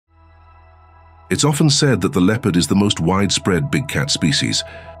It's often said that the leopard is the most widespread big cat species.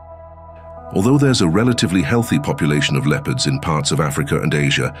 Although there's a relatively healthy population of leopards in parts of Africa and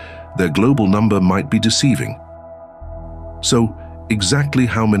Asia, their global number might be deceiving. So, exactly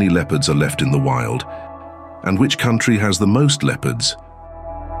how many leopards are left in the wild? And which country has the most leopards?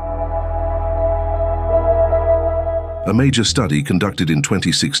 A major study conducted in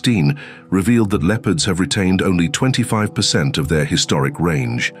 2016 revealed that leopards have retained only 25% of their historic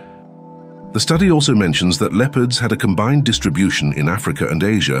range. The study also mentions that leopards had a combined distribution in Africa and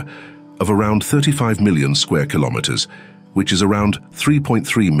Asia of around 35 million square kilometers, which is around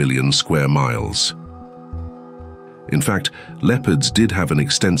 3.3 million square miles. In fact, leopards did have an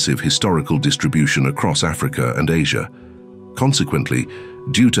extensive historical distribution across Africa and Asia. Consequently,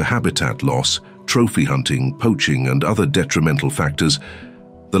 due to habitat loss, trophy hunting, poaching, and other detrimental factors,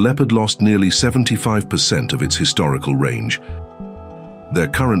 the leopard lost nearly 75% of its historical range. Their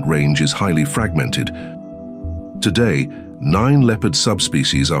current range is highly fragmented. Today, 9 leopard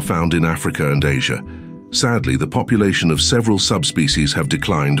subspecies are found in Africa and Asia. Sadly, the population of several subspecies have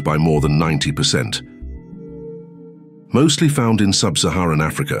declined by more than 90%. Mostly found in sub-Saharan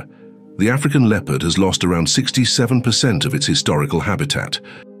Africa, the African leopard has lost around 67% of its historical habitat.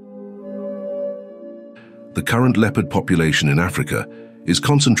 The current leopard population in Africa is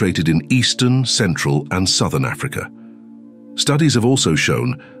concentrated in eastern, central, and southern Africa. Studies have also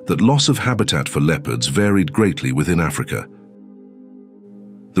shown that loss of habitat for leopards varied greatly within Africa.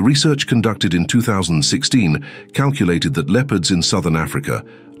 The research conducted in 2016 calculated that leopards in southern Africa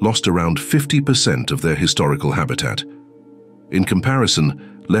lost around 50% of their historical habitat. In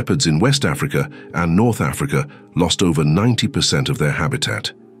comparison, leopards in West Africa and North Africa lost over 90% of their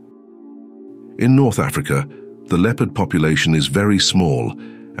habitat. In North Africa, the leopard population is very small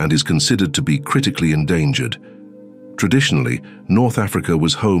and is considered to be critically endangered. Traditionally, North Africa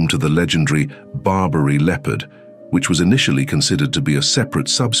was home to the legendary Barbary leopard, which was initially considered to be a separate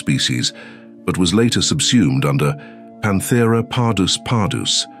subspecies, but was later subsumed under Panthera pardus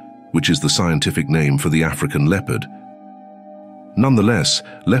pardus, which is the scientific name for the African leopard. Nonetheless,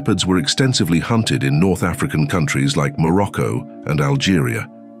 leopards were extensively hunted in North African countries like Morocco and Algeria.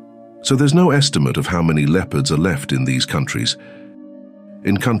 So there's no estimate of how many leopards are left in these countries.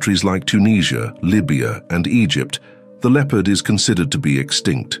 In countries like Tunisia, Libya, and Egypt, the leopard is considered to be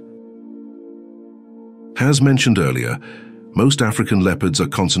extinct. As mentioned earlier, most African leopards are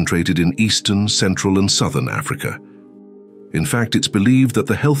concentrated in eastern, central, and southern Africa. In fact, it's believed that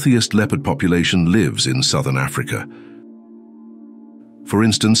the healthiest leopard population lives in southern Africa. For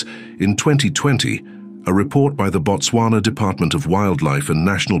instance, in 2020, a report by the Botswana Department of Wildlife and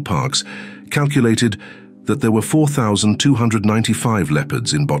National Parks calculated that there were 4,295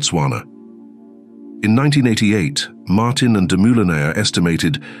 leopards in Botswana. In 1988, Martin and de Moulinaire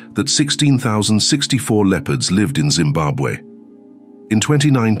estimated that 16,064 leopards lived in Zimbabwe. In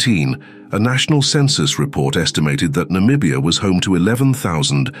 2019, a national census report estimated that Namibia was home to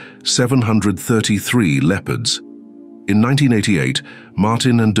 11,733 leopards. In 1988,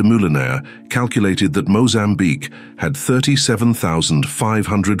 Martin and de Moulinaire calculated that Mozambique had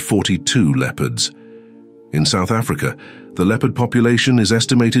 37,542 leopards. In South Africa, the leopard population is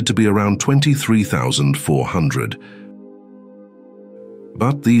estimated to be around 23,400.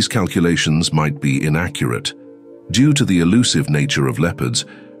 But these calculations might be inaccurate. Due to the elusive nature of leopards,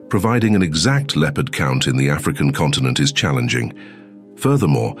 providing an exact leopard count in the African continent is challenging.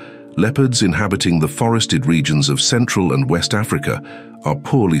 Furthermore, leopards inhabiting the forested regions of Central and West Africa are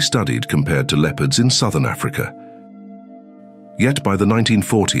poorly studied compared to leopards in Southern Africa. Yet by the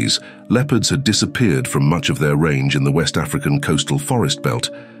 1940s, leopards had disappeared from much of their range in the West African coastal forest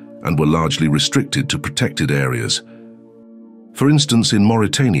belt and were largely restricted to protected areas. For instance, in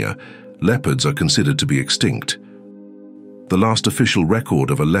Mauritania, leopards are considered to be extinct. The last official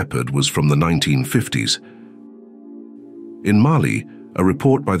record of a leopard was from the 1950s. In Mali, a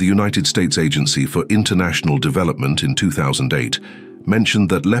report by the United States Agency for International Development in 2008 mentioned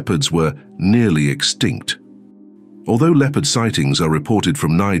that leopards were nearly extinct. Although leopard sightings are reported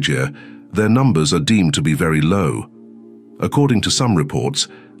from Niger, their numbers are deemed to be very low. According to some reports,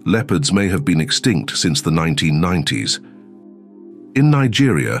 leopards may have been extinct since the 1990s. In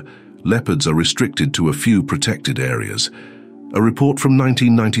Nigeria, leopards are restricted to a few protected areas. A report from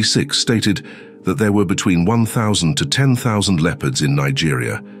 1996 stated that there were between 1,000 to 10,000 leopards in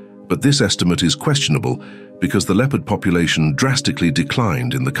Nigeria, but this estimate is questionable because the leopard population drastically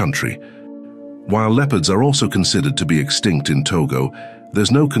declined in the country. While leopards are also considered to be extinct in Togo,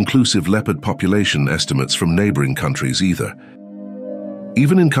 there's no conclusive leopard population estimates from neighboring countries either.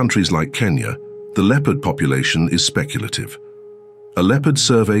 Even in countries like Kenya, the leopard population is speculative. A leopard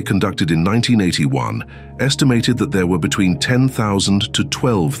survey conducted in 1981 estimated that there were between 10,000 to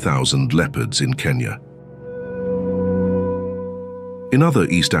 12,000 leopards in Kenya. In other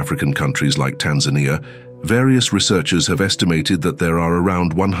East African countries like Tanzania, various researchers have estimated that there are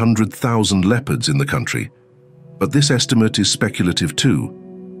around 100,000 leopards in the country. But this estimate is speculative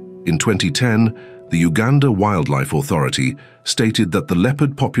too. In 2010, the Uganda Wildlife Authority stated that the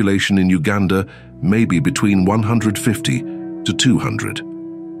leopard population in Uganda may be between 150 to 200.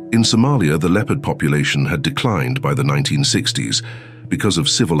 In Somalia, the leopard population had declined by the 1960s. Because of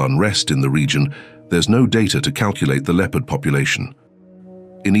civil unrest in the region, there's no data to calculate the leopard population.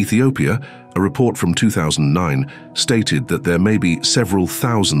 In Ethiopia, a report from 2009 stated that there may be several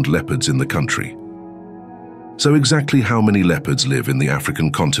thousand leopards in the country. So exactly how many leopards live in the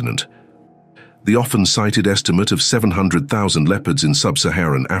African continent? The often cited estimate of 700,000 leopards in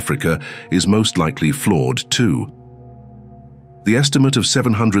sub-Saharan Africa is most likely flawed too. The estimate of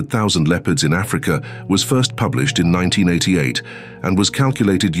 700,000 leopards in Africa was first published in 1988 and was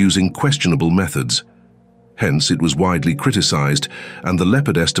calculated using questionable methods. Hence, it was widely criticized, and the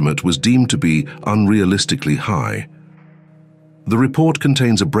leopard estimate was deemed to be unrealistically high. The report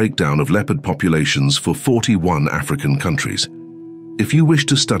contains a breakdown of leopard populations for 41 African countries. If you wish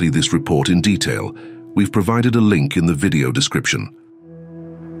to study this report in detail, we've provided a link in the video description.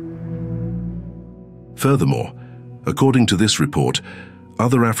 Furthermore, according to this report,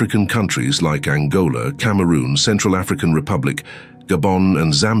 other African countries like Angola, Cameroon, Central African Republic, Gabon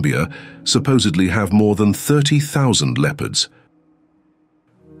and Zambia supposedly have more than 30,000 leopards.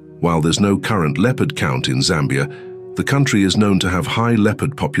 While there's no current leopard count in Zambia, the country is known to have high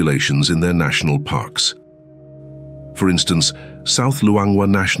leopard populations in their national parks. For instance, South Luangwa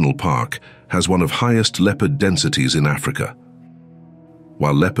National Park has one of highest leopard densities in Africa.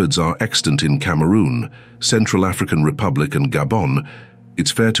 While leopards are extant in Cameroon, Central African Republic and Gabon,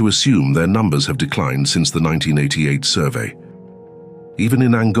 it's fair to assume their numbers have declined since the 1988 survey. Even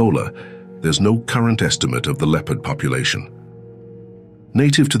in Angola, there's no current estimate of the leopard population.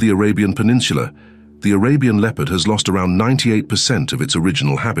 Native to the Arabian Peninsula, the Arabian leopard has lost around 98% of its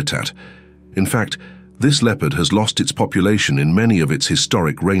original habitat. In fact, this leopard has lost its population in many of its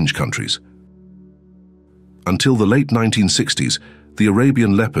historic range countries. Until the late 1960s, the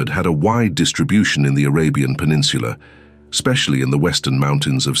Arabian leopard had a wide distribution in the Arabian Peninsula, especially in the western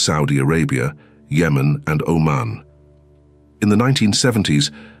mountains of Saudi Arabia, Yemen, and Oman. In the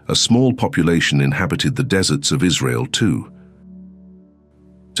 1970s, a small population inhabited the deserts of Israel too.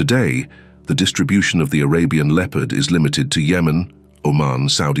 Today, the distribution of the Arabian leopard is limited to Yemen, Oman,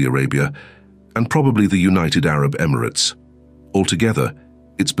 Saudi Arabia, and probably the United Arab Emirates. Altogether,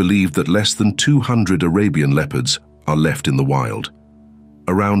 it's believed that less than 200 Arabian leopards are left in the wild.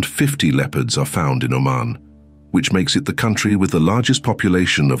 Around 50 leopards are found in Oman, which makes it the country with the largest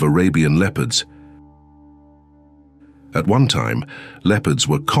population of Arabian leopards. At one time, leopards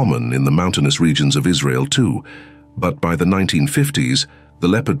were common in the mountainous regions of Israel too, but by the 1950s, the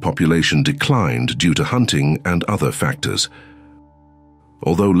leopard population declined due to hunting and other factors.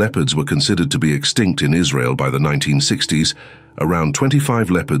 Although leopards were considered to be extinct in Israel by the 1960s, around 25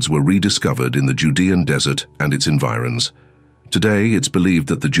 leopards were rediscovered in the Judean desert and its environs. Today, it's believed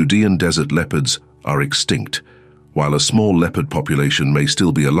that the Judean desert leopards are extinct. While a small leopard population may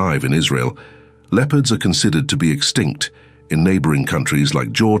still be alive in Israel, leopards are considered to be extinct in neighboring countries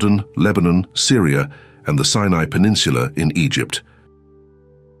like Jordan, Lebanon, Syria, and the Sinai Peninsula in Egypt.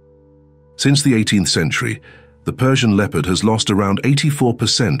 Since the 18th century, the Persian leopard has lost around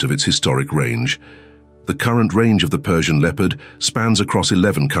 84% of its historic range. The current range of the Persian leopard spans across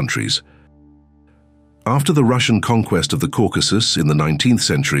 11 countries. After the Russian conquest of the Caucasus in the 19th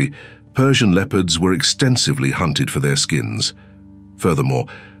century, Persian leopards were extensively hunted for their skins. Furthermore,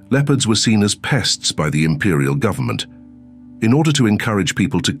 leopards were seen as pests by the imperial government. In order to encourage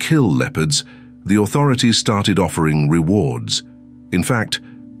people to kill leopards, the authorities started offering rewards. In fact,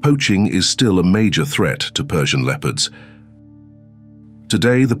 poaching is still a major threat to Persian leopards.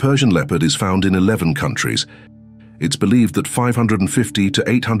 Today, the Persian leopard is found in 11 countries. It's believed that 550 to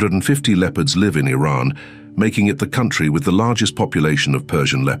 850 leopards live in Iran, making it the country with the largest population of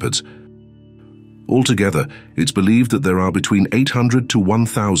Persian leopards. Altogether, it's believed that there are between 800 to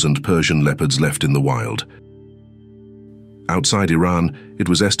 1,000 Persian leopards left in the wild. Outside Iran, it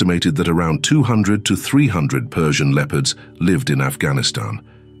was estimated that around 200 to 300 Persian leopards lived in Afghanistan.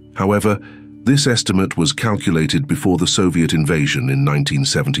 However, this estimate was calculated before the Soviet invasion in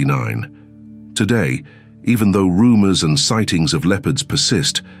 1979. Today, even though rumors and sightings of leopards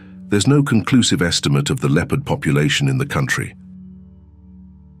persist, there's no conclusive estimate of the leopard population in the country.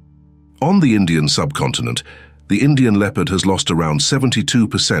 On the Indian subcontinent, The Indian leopard has lost around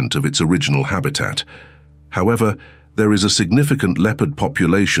 72% of its original habitat. However, there is a significant leopard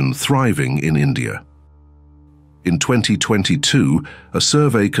population thriving in India. In 2022, a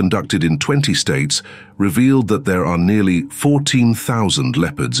survey conducted in 20 states revealed that there are nearly 14,000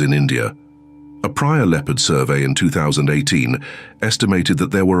 leopards in India. A prior leopard survey in 2018 estimated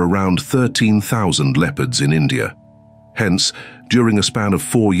that there were around 13,000 leopards in India. Hence, during a span of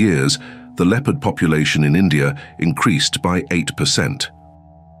 4 years, the leopard population in India increased by 8%.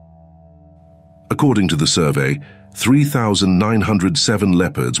 According to the survey, 3,907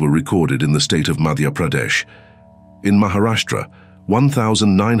 leopards were recorded in the state of Madhya Pradesh. In Maharashtra,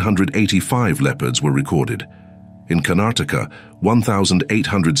 1,985 leopards were recorded. In Karnataka,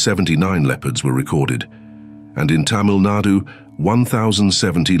 1,879 leopards were recorded. And in Tamil Nadu,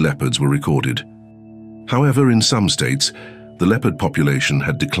 1,070 leopards were recorded. However, in some states, the leopard population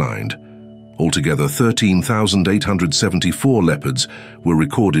had declined. Altogether, 13,874 leopards were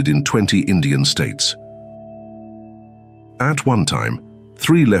recorded in 20 Indian states. At one time,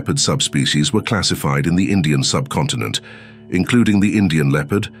 3 leopard subspecies were classified in the Indian subcontinent, including the Indian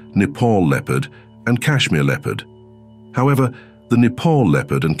leopard, Nepal leopard, and Kashmir leopard. However, the Nepal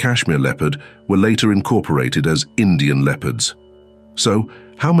leopard and Kashmir leopard were later incorporated as Indian leopards. So,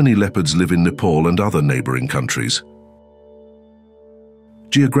 how many leopards live in Nepal and other neighboring countries?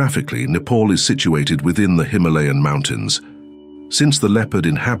 Geographically, Nepal is situated within the Himalayan mountains. Since the leopard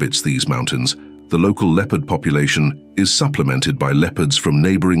inhabits these mountains, the local leopard population is supplemented by leopards from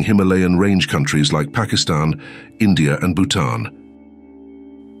neighboring Himalayan range countries like Pakistan, India, and Bhutan.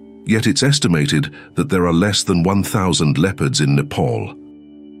 Yet it's estimated that there are less than 1,000 leopards in Nepal.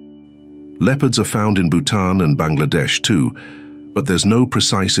 Leopards are found in Bhutan and Bangladesh too, but there's no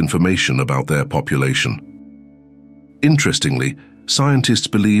precise information about their population. Interestingly, scientists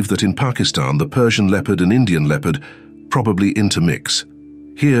believe that in Pakistan the Persian leopard and Indian leopard probably intermix.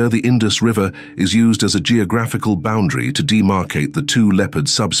 Here, the Indus River is used as a geographical boundary to demarcate the 2 leopard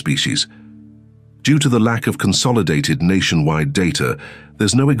subspecies. Due to the lack of consolidated nationwide data,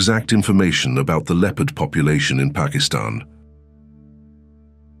 there's no exact information about the leopard population in Pakistan.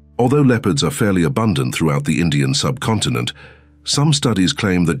 Although leopards are fairly abundant throughout the Indian subcontinent, some studies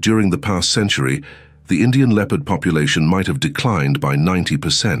claim that during the past century, the Indian leopard population might have declined by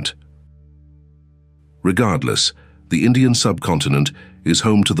 90%. Regardless, the Indian subcontinent is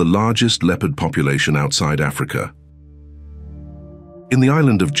home to the largest leopard population outside Africa. In the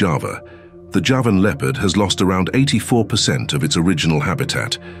island of Java, the Javan leopard has lost around 84% of its original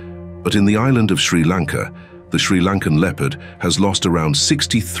habitat, but in the island of Sri Lanka, the Sri Lankan leopard has lost around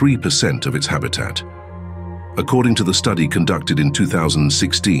 63% of its habitat. According to the study conducted in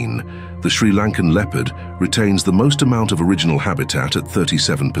 2016, the Sri Lankan leopard retains the most amount of original habitat at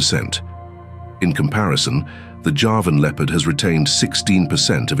 37%. In comparison, the Javan leopard has retained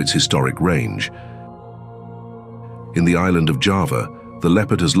 16% of its historic range. In the island of Java, the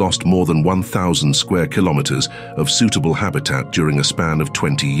leopard has lost more than 1,000 square kilometers of suitable habitat during a span of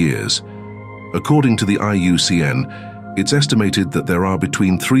 20 years. According to the IUCN, it's estimated that there are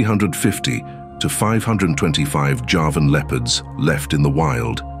between 350 to 525 Javan leopards left in the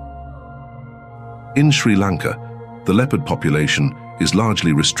wild. In Sri Lanka, the leopard population is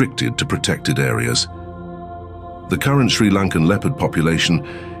largely restricted to protected areas. The current Sri Lankan leopard population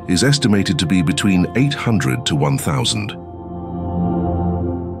is estimated to be between 800 to 1,000.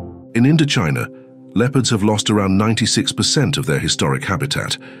 In Indochina, leopards have lost around 96% of their historic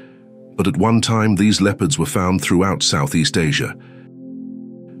habitat, but at one time these leopards were found throughout Southeast Asia.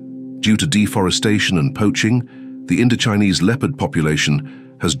 Due to deforestation and poaching, the Indochinese leopard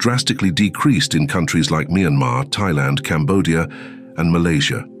population has drastically decreased in countries like Myanmar, Thailand, Cambodia, and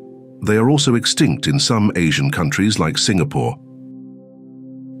Malaysia. They are also extinct in some Asian countries like Singapore.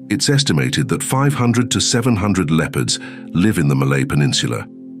 It's estimated that 500 to 700 leopards live in the Malay Peninsula.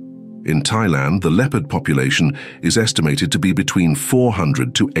 In Thailand, the leopard population is estimated to be between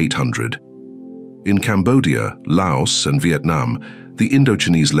 400 to 800. In Cambodia, Laos, and Vietnam, the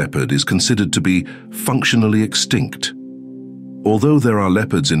Indochinese leopard is considered to be functionally extinct. Although there are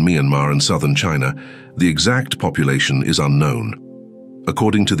leopards in Myanmar and southern China, the exact population is unknown.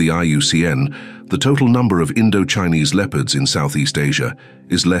 According to the IUCN, the total number of Indo-Chinese leopards in Southeast Asia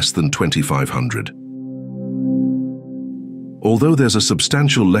is less than 2,500. Although there's a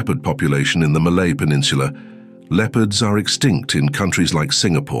substantial leopard population in the Malay Peninsula, leopards are extinct in countries like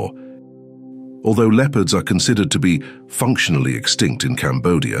Singapore. Although leopards are considered to be functionally extinct in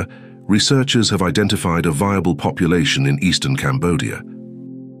Cambodia, researchers have identified a viable population in eastern Cambodia.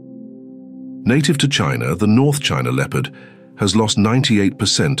 Native to China, the North China leopard has lost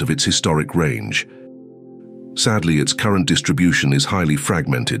 98% of its historic range. Sadly, its current distribution is highly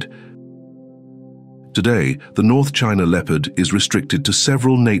fragmented. Today, the North China leopard is restricted to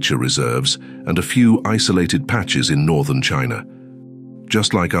several nature reserves and a few isolated patches in northern China.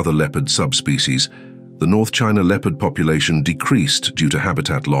 Just like other leopard subspecies, the North China leopard population decreased due to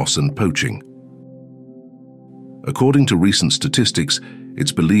habitat loss and poaching. According to recent statistics,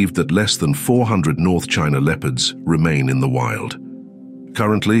 it's believed that less than 400 North China leopards remain in the wild.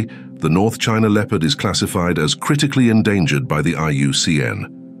 Currently, the North China leopard is classified as critically endangered by the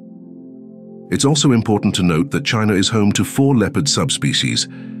IUCN. It's also important to note that China is home to 4 leopard subspecies: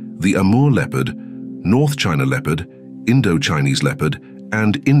 the Amur leopard, North China leopard, Indo-Chinese leopard,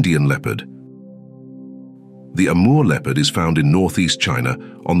 and Indian leopard. The Amur leopard is found in northeast China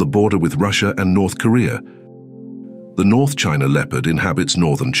on the border with Russia and North Korea. The North China leopard inhabits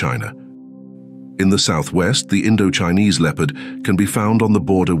northern China. In the southwest, the Indo-Chinese leopard can be found on the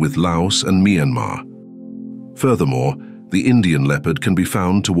border with Laos and Myanmar. Furthermore, the Indian leopard can be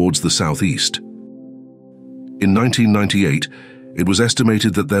found towards the southeast. In 1998, it was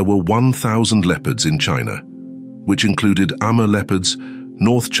estimated that there were 1,000 leopards in China, which included Amur leopards,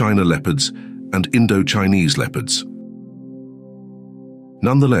 North China leopards, and Indo-Chinese leopards.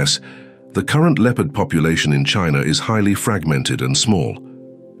 Nonetheless, the current leopard population in China is highly fragmented and small.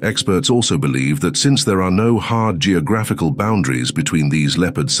 Experts also believe that since there are no hard geographical boundaries between these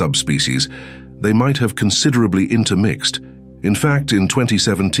leopard subspecies, they might have considerably intermixed. In fact, in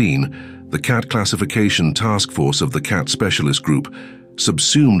 2017, the Cat Classification Task Force of the Cat Specialist Group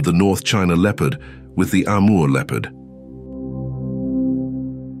subsumed the North China leopard with the Amur leopard.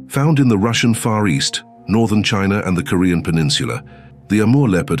 Found in the Russian Far East, northern China and the Korean Peninsula, the Amur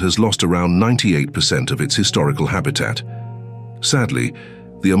leopard has lost around 98% of its historical habitat. Sadly,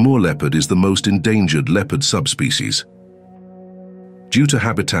 the Amur leopard is the most endangered leopard subspecies. Due to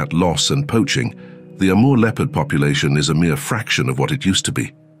habitat loss and poaching, the Amur leopard population is a mere fraction of what it used to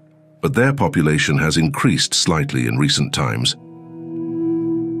be. But their population has increased slightly in recent times.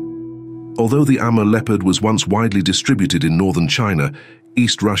 Although the Amur leopard was once widely distributed in northern China,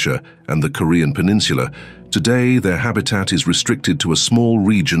 East Russia, and the Korean Peninsula, today their habitat is restricted to a small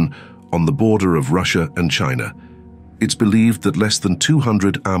region on the border of Russia and China. It's believed that less than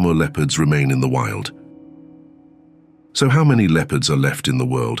 200 Amur leopards remain in the wild. So how many leopards are left in the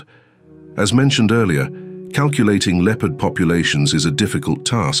world? As mentioned earlier, calculating leopard populations is a difficult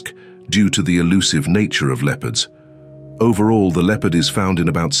task due to the elusive nature of leopards. Overall, the leopard is found in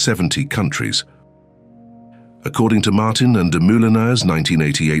about 70 countries. According to Martin and de Moulinier's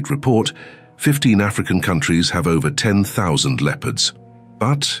 1988 report, 15 African countries have over 10,000 leopards.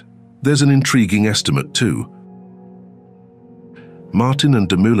 But there's an intriguing estimate too. Martin and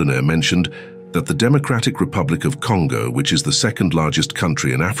de Moulinier mentioned that the Democratic Republic of Congo, which is the second largest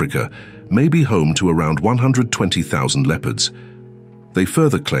country in Africa, may be home to around 120,000 leopards. They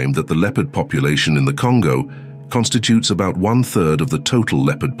further claimed that the leopard population in the Congo constitutes about 1/3 of the total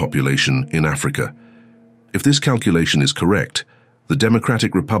leopard population in Africa. If this calculation is correct, the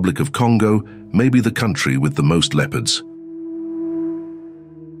Democratic Republic of Congo may be the country with the most leopards.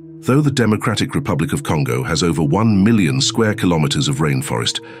 Though the Democratic Republic of Congo has over 1 million square kilometers of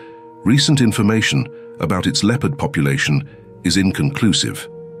rainforest, recent information about its leopard population is inconclusive.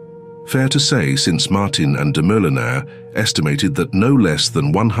 Fair to say, since Martin and de Moulinier estimated that no less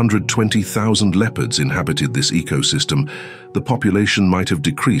than 120,000 leopards inhabited this ecosystem, the population might have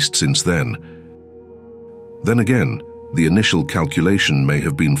decreased since then. Then again, the initial calculation may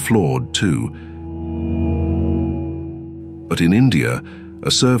have been flawed too. But in India,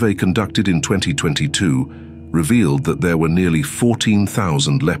 a survey conducted in 2022 revealed that there were nearly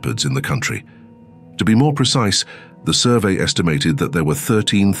 14,000 leopards in the country. To be more precise, the survey estimated that there were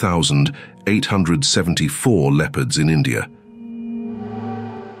 13,874 leopards in India.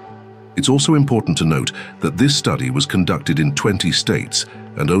 It's also important to note that this study was conducted in 20 states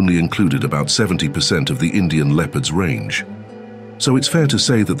and only included about 70% of the Indian leopard's range. So it's fair to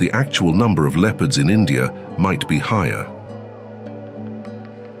say that the actual number of leopards in India might be higher.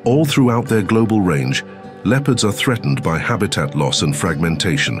 All throughout their global range, leopards are threatened by habitat loss and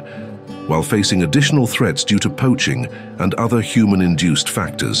fragmentation, while facing additional threats due to poaching and other human-induced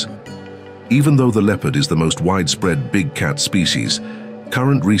factors. Even though the leopard is the most widespread big cat species,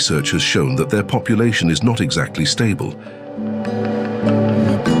 current research has shown that their population is not exactly stable.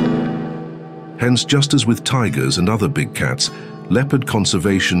 Hence, just as with tigers and other big cats, leopard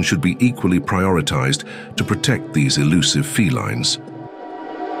conservation should be equally prioritized to protect these elusive felines.